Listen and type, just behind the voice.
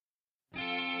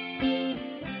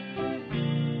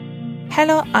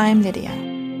Hello, I'm Lydia.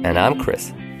 And I'm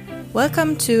Chris.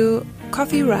 Welcome to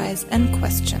Coffee, Rice and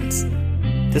Questions.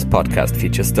 This podcast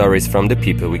features stories from the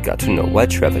people we got to know while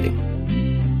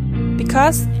traveling.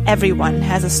 Because everyone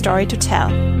has a story to tell.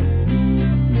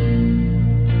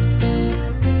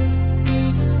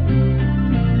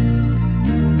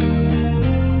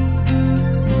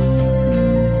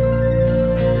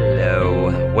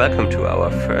 Hello, welcome to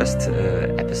our first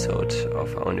episode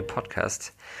of our new podcast,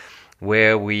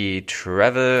 where we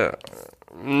travel,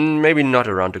 maybe not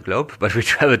around the globe, but we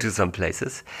travel to some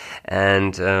places.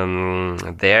 And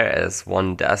there, as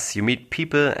one does, you meet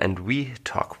people and we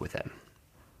talk with them.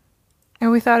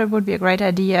 And we thought it would be a great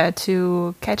idea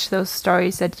to catch those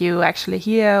stories that you actually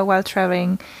hear while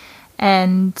traveling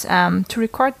and to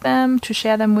record them, to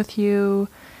share them with you,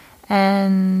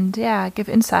 and give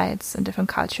insights in different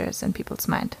cultures and people's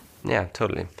mind. Yeah,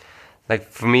 totally. Like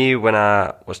for me, when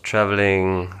I was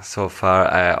traveling so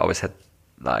far, I always had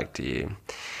like the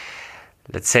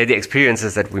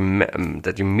experiences that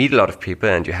that you meet a lot of people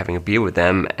and you're having a beer with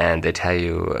them and they tell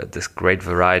you this great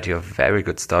variety of very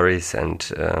good stories and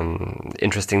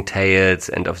interesting tales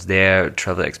and of their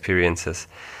travel experiences.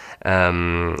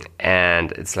 And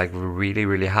it's like really,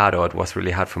 really hard, or it was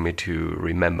really hard for me to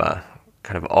remember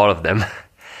kind of all of them.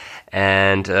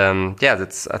 And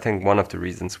that's, I think, one of the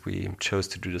reasons we chose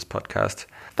to do this podcast.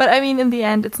 But I mean, in the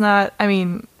end, it's not,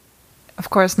 of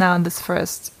course, now in this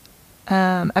first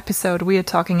episode, we are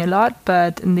talking a lot,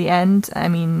 but in the end,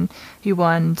 you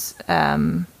want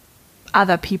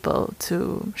other people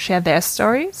to share their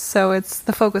stories. So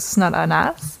the focus is not on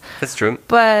us. That's true.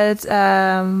 But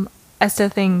I still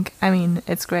think,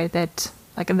 it's great that,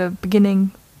 like in the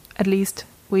beginning, at least,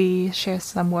 we share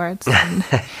some words and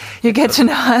you get to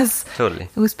know us. Totally.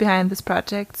 Who's behind this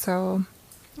project. So,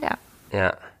 yeah.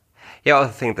 Yeah. Yeah, I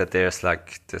also think that there's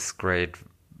like this great,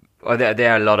 or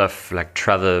there are a lot of like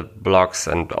travel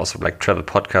blogs and also like travel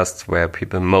podcasts where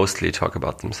people mostly talk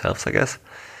about themselves, I guess.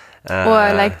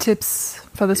 Or like tips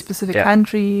for the specific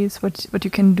countries, what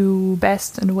you can do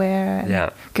best and where,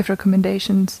 and give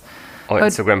recommendations. Or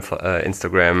Instagram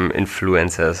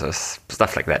influencers or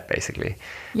stuff like that, basically.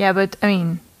 Yeah, but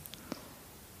we're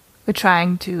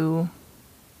trying to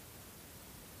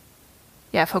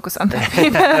focus on that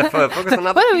people. Focus on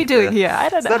what are we doing here? I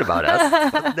don't know. It's not about us.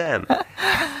 It's about them.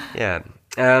 Yeah.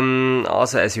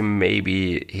 Also, as you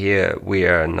maybe hear, we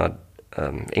are not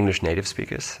English native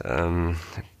speakers.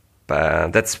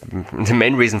 But that's the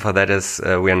main reason for that is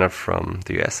we are not from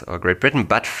the US or Great Britain,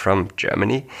 but from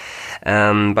Germany.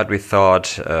 But we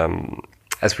thought,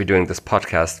 as we're doing this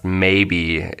podcast,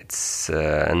 maybe it's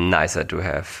nicer to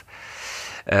have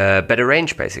a better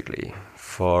range, basically,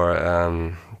 for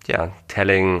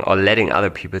telling or letting other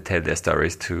people tell their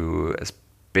stories to as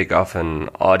big of an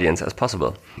audience as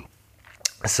possible.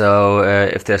 So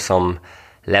if there's some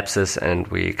lapses and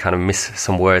we kind of miss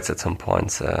some words at some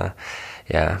points,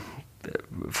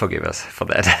 forgive us for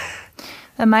that.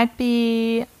 There might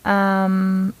be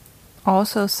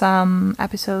also some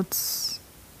episodes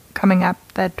coming up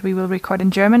that we will record in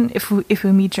German if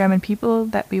we meet German people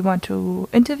that we want to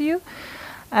interview.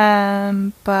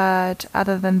 But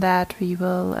other than that, we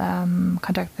will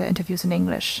conduct the interviews in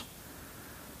English.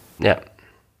 Yeah.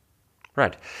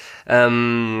 Right.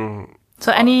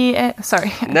 So any...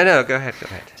 sorry. No, go ahead.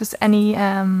 Just any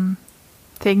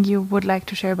thing you would like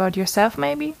to share about yourself,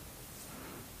 maybe?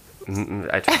 Are you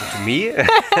talking to me?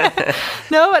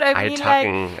 No, but I mean, are you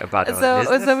talking about our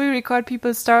listeners? So we record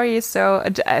people's stories. So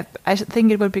I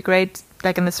think it would be great,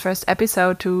 like in this first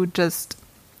episode, to just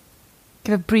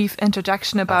give a brief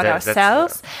introduction about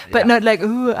ourselves, but not like,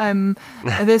 I'm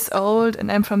this old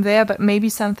and I'm from there, but maybe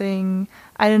something,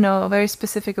 I don't know, very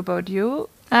specific about you.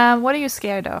 What are you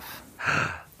scared of?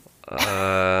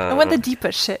 I want the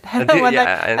deeper shit. I don't want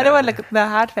like the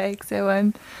hard facts. I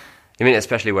want. You mean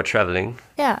especially while traveling?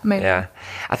 Yeah, maybe. Yeah,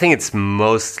 I think it's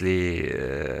mostly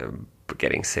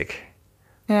getting sick.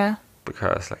 Yeah.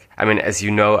 Because, as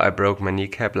you know, I broke my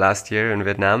kneecap last year in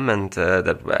Vietnam, and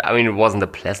it wasn't a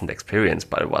pleasant experience,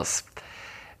 but it was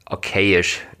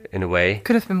okayish in a way.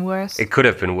 Could have been worse. It could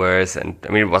have been worse, and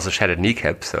it was a shattered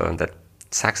kneecap, so that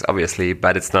sucks, obviously.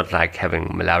 But it's not like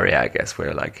having malaria, I guess,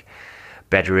 where like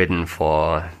bedridden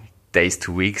for days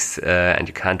to weeks, and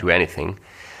you can't do anything.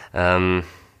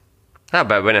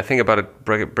 But when I think about it,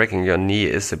 breaking your knee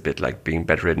is a bit like being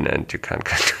bedridden and you can't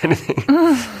do anything.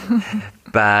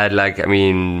 But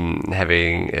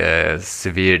having a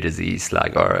severe disease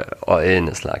or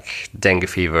illness like dengue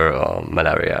fever or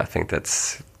malaria, I think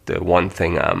that's the one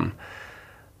thing I'm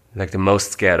like the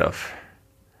most scared of.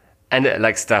 And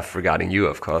like stuff regarding you,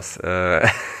 of course,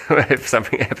 if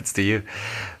something happens to you.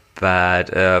 But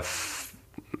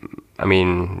I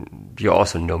mean, you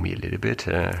also know me a little bit.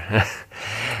 But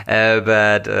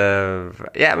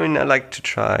yeah, I mean, I like to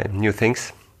try new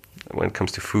things when it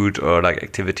comes to food or like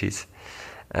activities.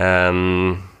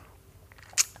 Yeah,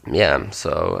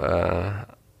 so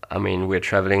I mean, we're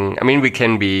traveling. I mean, we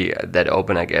can be that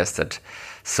open, I guess, that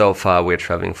so far we're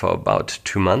traveling for about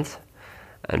 2 months.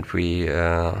 And we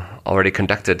already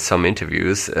conducted some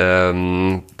interviews,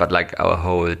 but like our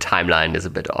whole timeline is a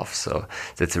bit off. So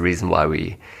that's the reason why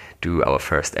we do our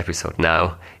first episode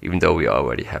now, even though we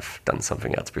already have done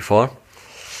something else before.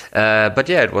 But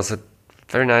yeah, it was a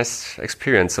very nice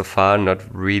experience so far. Not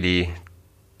really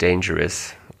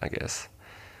dangerous, I guess.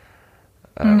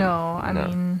 I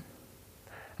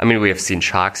mean, we have seen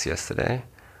sharks yesterday.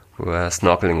 We were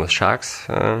snorkeling with sharks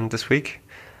this week.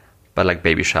 But like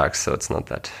baby sharks, so it's not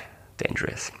that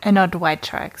dangerous. And not white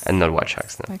sharks. And not white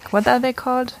sharks, no. Like, what are they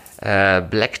called?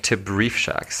 Black-tip reef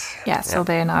sharks. Yeah, so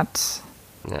they're not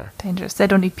dangerous. They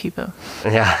don't eat people.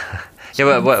 Yeah.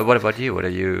 Yeah, well, what about you? What are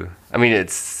you... I mean,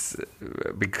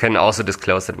 we can also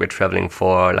disclose that we're traveling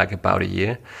for like about a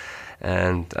year.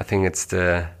 And I think it's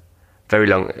the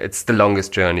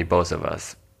longest journey both of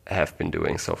us have been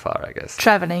doing so far, I guess.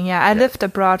 Traveling, yeah. I lived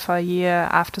abroad for a year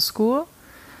after school.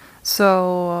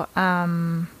 So, I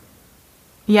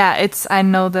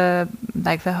know the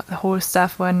whole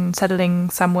stuff when settling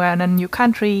somewhere in a new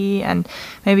country and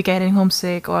maybe getting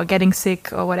homesick or getting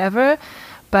sick or whatever.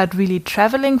 But really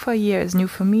traveling for a year is new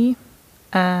for me.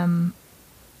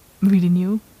 Really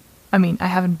new. I mean, I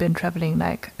haven't been traveling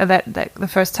like the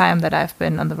first time that I've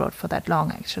been on the road for that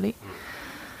long, actually.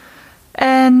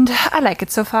 And I like it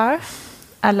so far.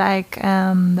 I like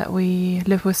that we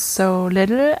live with so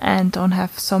little and don't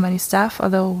have so many stuff,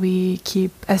 although we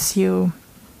keep, as you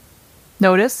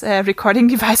notice, recording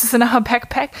devices in our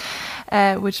backpack,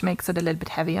 which makes it a little bit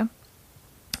heavier.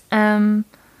 No,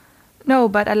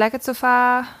 but I like it so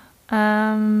far.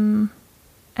 And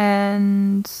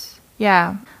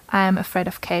yeah, I'm afraid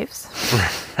of caves.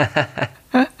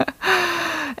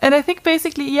 And I think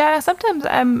basically, yeah, sometimes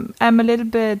I'm a little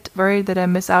bit worried that I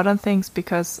miss out on things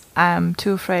because I'm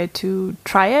too afraid to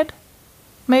try it.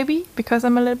 Maybe because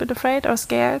I'm a little bit afraid or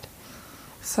scared.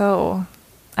 So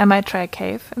I might try a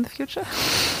cave in the future.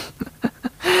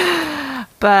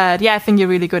 But yeah, I think you're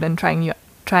really good in trying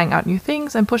out new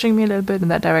things and pushing me a little bit in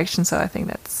that direction. So I think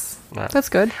that's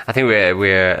good. I think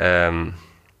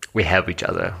we help each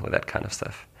other with that kind of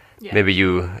stuff. Yeah. Maybe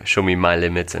you show me my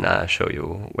limits and I'll show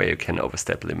you where you can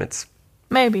overstep limits.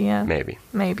 Maybe, yeah. Maybe.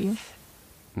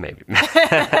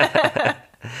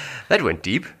 That went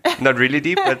deep. Not really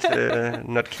deep, but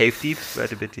not cave deep,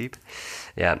 but a bit deep.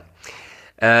 Yeah.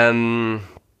 As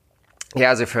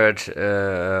you've heard,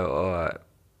 or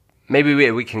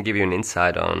maybe we can give you an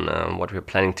insight on what we're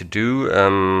planning to do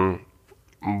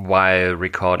while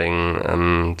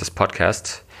recording this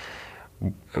podcast.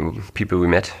 People we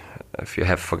met, if you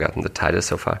have forgotten the title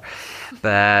so far.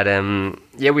 But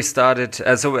we started,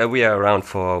 so we are around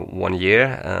for 1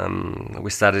 year. We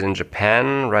started in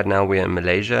Japan. Right now we're in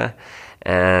Malaysia.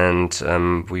 And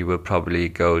we will probably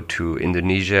go to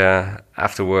Indonesia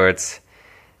afterwards.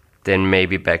 Then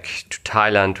maybe back to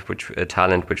Thailand, which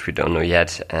we don't know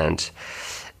yet. And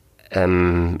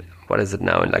what is it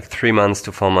now? In like 3 months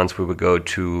to 4 months, we will go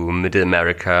to Middle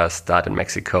America, start in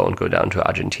Mexico, and go down to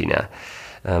Argentina.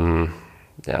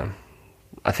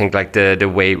 I think like the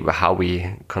way how we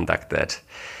conduct that,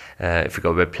 if we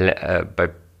go by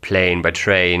plane, by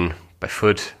train, by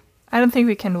foot. I don't think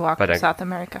we can walk to South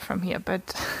America from here,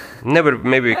 but no, but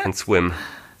maybe we can swim.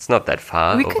 It's not that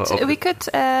far. We could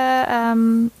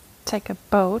take a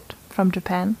boat from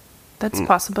Japan. That's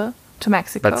possible to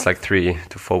Mexico. That's like 3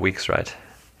 to 4 weeks, right?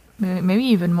 Maybe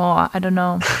even more. I don't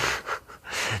know.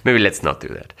 Maybe let's not do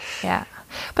that. Yeah.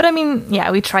 But I mean, yeah,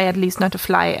 we try at least not to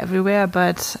fly everywhere.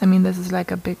 But I mean, this is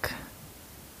like a big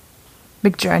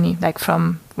journey, like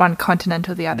from one continent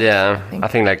to the other. Yeah, I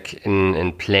think like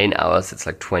in plane hours, it's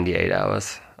like 28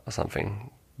 hours or something,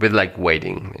 with like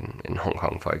waiting in Hong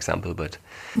Kong, for example. But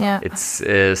yeah, it's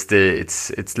still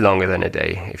it's longer than a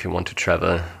day if you want to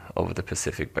travel over the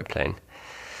Pacific by plane.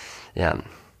 Yeah.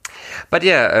 But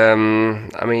yeah,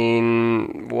 I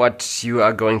mean, what you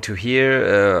are going to hear,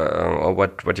 or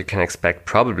what you can expect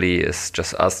probably is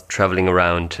just us traveling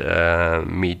around,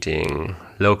 meeting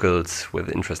locals with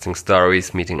interesting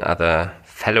stories, meeting other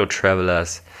fellow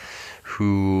travelers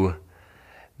who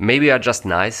maybe are just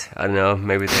nice. I don't know,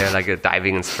 maybe they're like a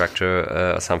diving instructor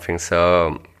or something.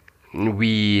 So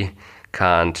we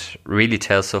can't really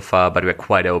tell so far, but we're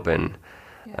quite open.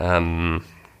 Yeah.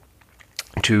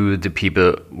 To the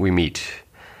people we meet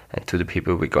and to the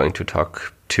people we're going to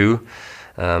talk to.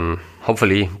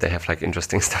 hopefully they have like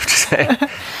interesting stuff to say.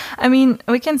 I mean,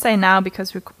 we can say now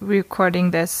because we're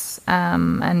recording this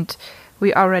and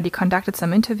we already conducted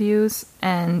some interviews,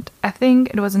 and I think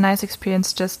it was a nice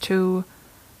experience just to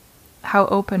how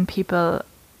people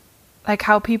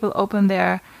open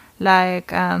their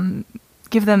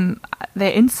give them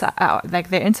their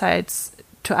insights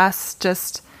to us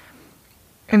just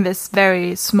in this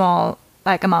very small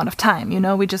amount of time.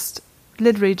 We just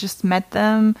literally just met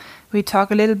them, we talk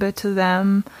a little bit to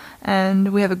them,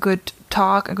 and we have a good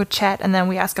chat, and then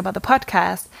we ask about the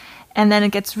podcast, and then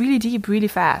it gets really deep really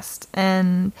fast.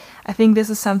 And I think this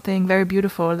is something very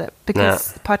beautiful, that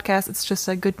because podcast, it's just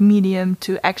a good medium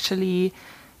to actually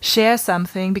share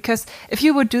something, because if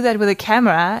you would do that with a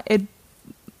camera, it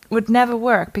would never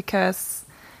work, because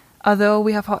although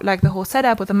we have the whole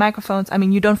setup with the microphones, I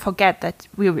mean, you don't forget that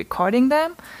we're recording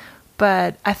them.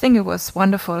 But I think it was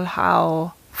wonderful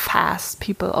how fast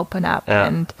people open up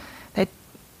and they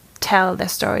tell their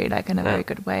story in a very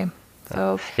good way.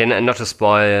 So not to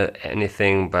spoil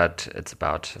anything, but it's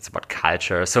about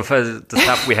culture. So for the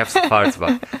stuff we have so far, it's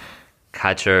about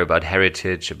culture, about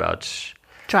heritage, about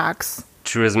drugs,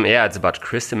 tourism. Yeah, it's about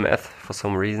crystal meth for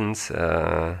some reasons,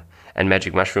 and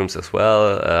magic mushrooms as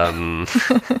well.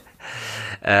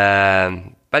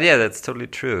 But yeah, that's totally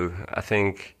true.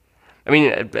 I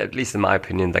mean, at least in my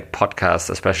opinion,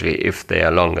 podcasts, especially if they are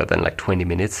longer than 20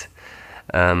 minutes,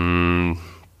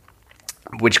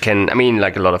 which can, I mean,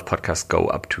 a lot of podcasts go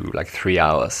up to 3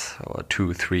 hours or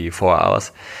 2, 3, 4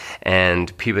 hours,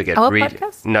 and people get really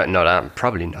podcasts?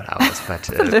 Probably not ours, but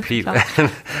people,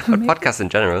 but podcasts in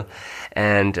general,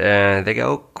 and they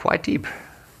go quite deep,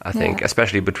 I think,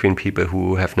 especially between people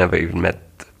who have never even met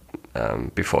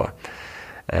before.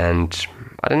 And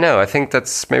I don't know, I think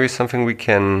that's maybe something we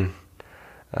can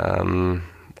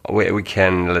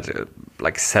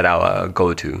set our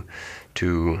goal to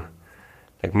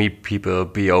meet people,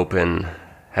 be open,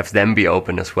 have them be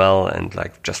open as well, and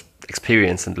just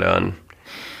experience and learn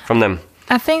from them.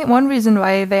 I think one reason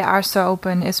why they are so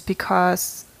open is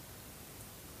because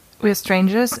we're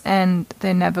strangers and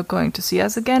they're never going to see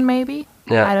us again, maybe.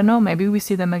 Yeah. I don't know, maybe we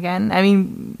see them again. I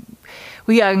mean,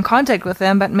 we are in contact with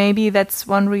them, but maybe that's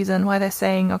one reason why they're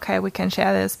saying, okay, we can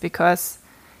share this, because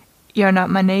you're not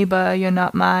my neighbor, you're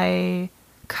not my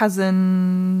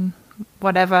cousin,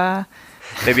 whatever.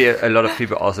 Maybe a lot of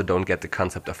people also don't get the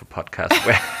concept of a podcast,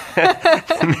 where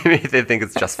maybe they think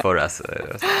it's just for us.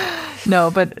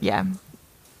 No, but yeah.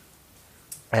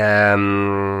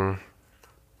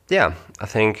 Yeah, I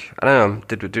think, I don't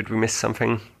know, did we miss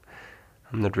something?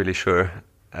 I'm not really sure,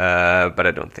 but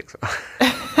I don't think so.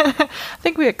 I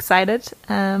think we're excited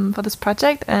for this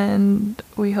project, and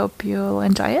we hope you'll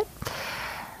enjoy it.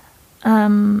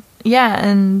 And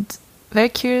very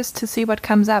curious to see what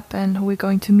comes up and who we're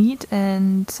going to meet,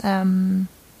 and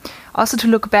also to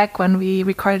look back when we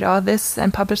recorded all this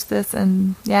and published this,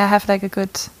 and have a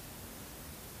good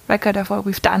record of what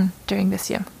we've done during this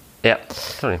year. Yeah,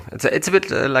 totally. It's a bit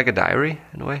like a diary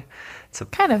in a way. It's a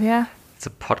kind of, yeah. It's a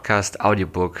podcast,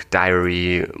 audiobook,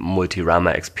 diary,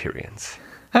 multi-rama experience.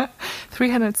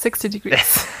 360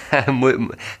 degrees.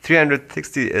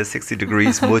 360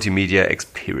 degrees multimedia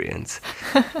experience.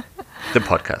 The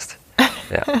podcast.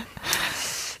 Yeah.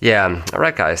 Yeah. All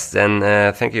right, guys. Then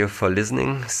thank you for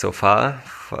listening so far.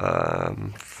 For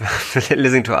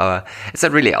listening to our. It's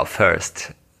not really our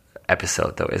first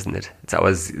episode, though, isn't it? It's our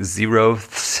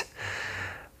 0th.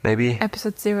 Maybe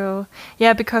episode 0.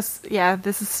 Yeah, because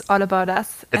this is all about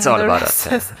us. It's all about us.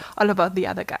 It's all about the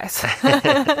other guys.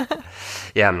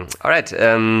 Yeah. All right.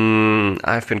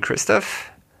 I've been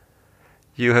Christoph.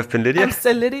 You have been Lydia. I'm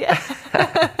still Lydia.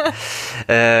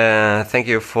 Thank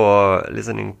you for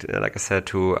listening, like I said,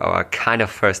 to our kind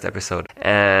of first episode.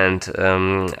 And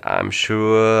I'm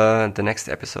sure the next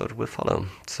episode will follow.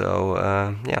 So,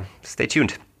 stay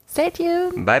tuned. Stay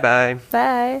tuned. Bye-bye.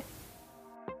 Bye.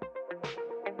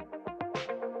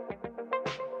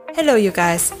 Hello, you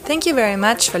guys. Thank you very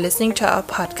much for listening to our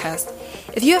podcast.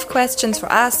 If you have questions for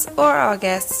us or our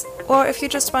guests, or if you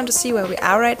just want to see where we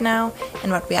are right now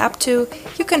and what we're up to,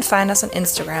 you can find us on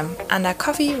Instagram under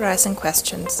Coffee, Rice and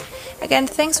Questions. Again,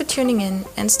 thanks for tuning in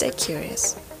and stay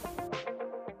curious.